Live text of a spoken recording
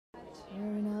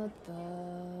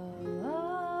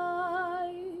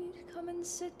and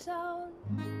sit down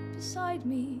beside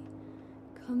me.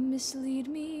 Come mislead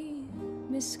me,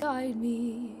 misguide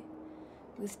me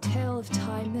with tale of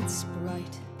time that's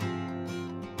bright.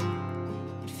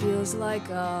 It feels like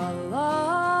a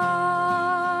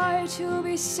lie to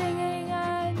be singing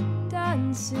and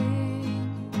dancing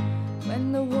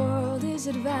when the world is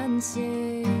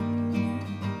advancing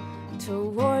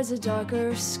towards a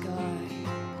darker sky.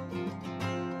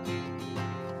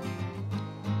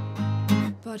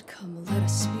 But come, let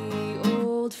us be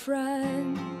old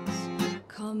friends.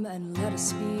 Come and let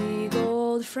us be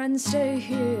old friends. Stay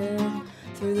here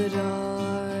through the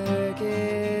darkest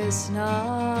night.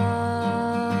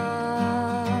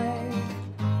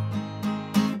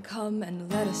 Come and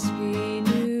let us be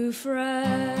new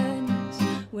friends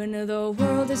when the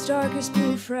world is darkest,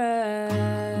 blue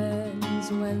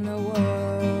friends. When the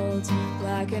world's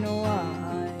black and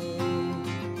white,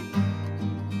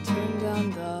 turn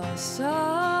down the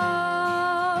sound.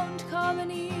 Come and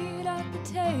eat at the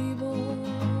table.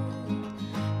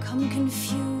 Come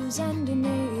confuse and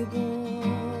enable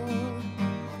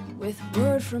with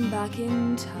word from back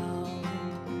in town.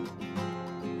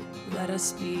 Let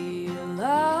us be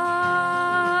loud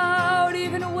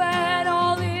even when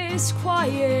all is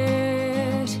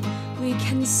quiet. We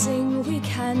can sing, we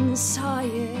can sigh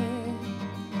it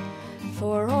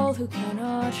for all who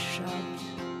cannot shout.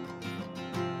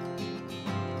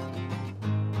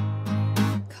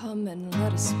 Come and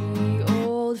let us be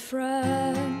old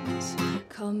friends.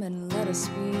 Come and let us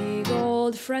be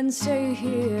old friends. Stay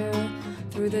here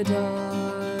through the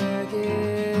darkest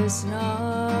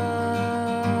night.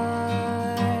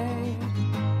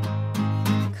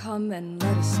 Come and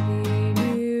let us be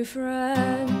new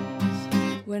friends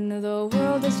when the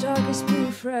world is darkest,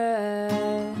 blue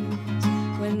friends.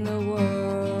 When the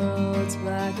world's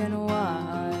black and white.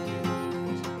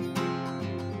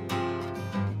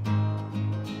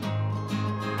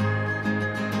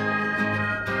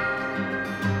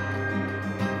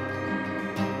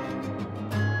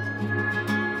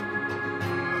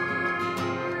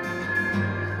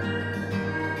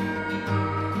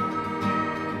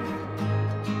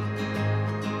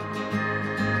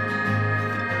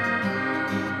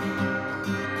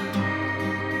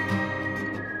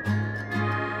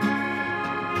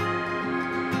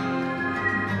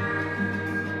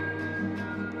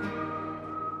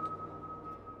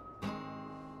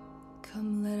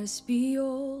 Come, let us be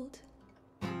old.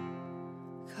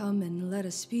 Come and let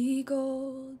us be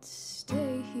gold.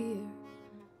 Stay here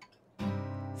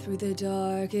through the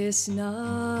darkest night.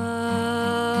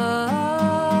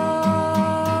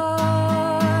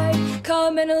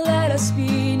 Come and let us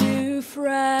be new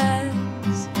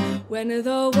friends when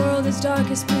the world is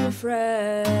darkest, blue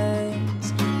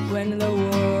friends. When the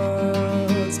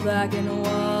world's black and white.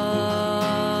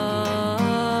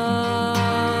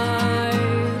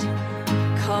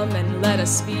 Come and let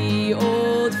us be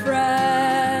old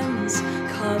friends.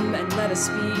 Come and let us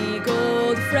be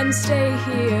gold friends. Stay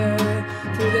here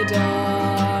through the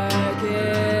darkest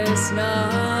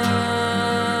night.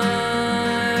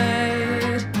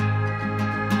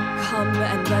 Come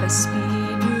and let us be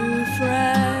new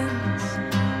friends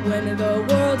when the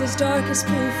world is darkest,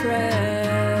 blue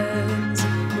friends.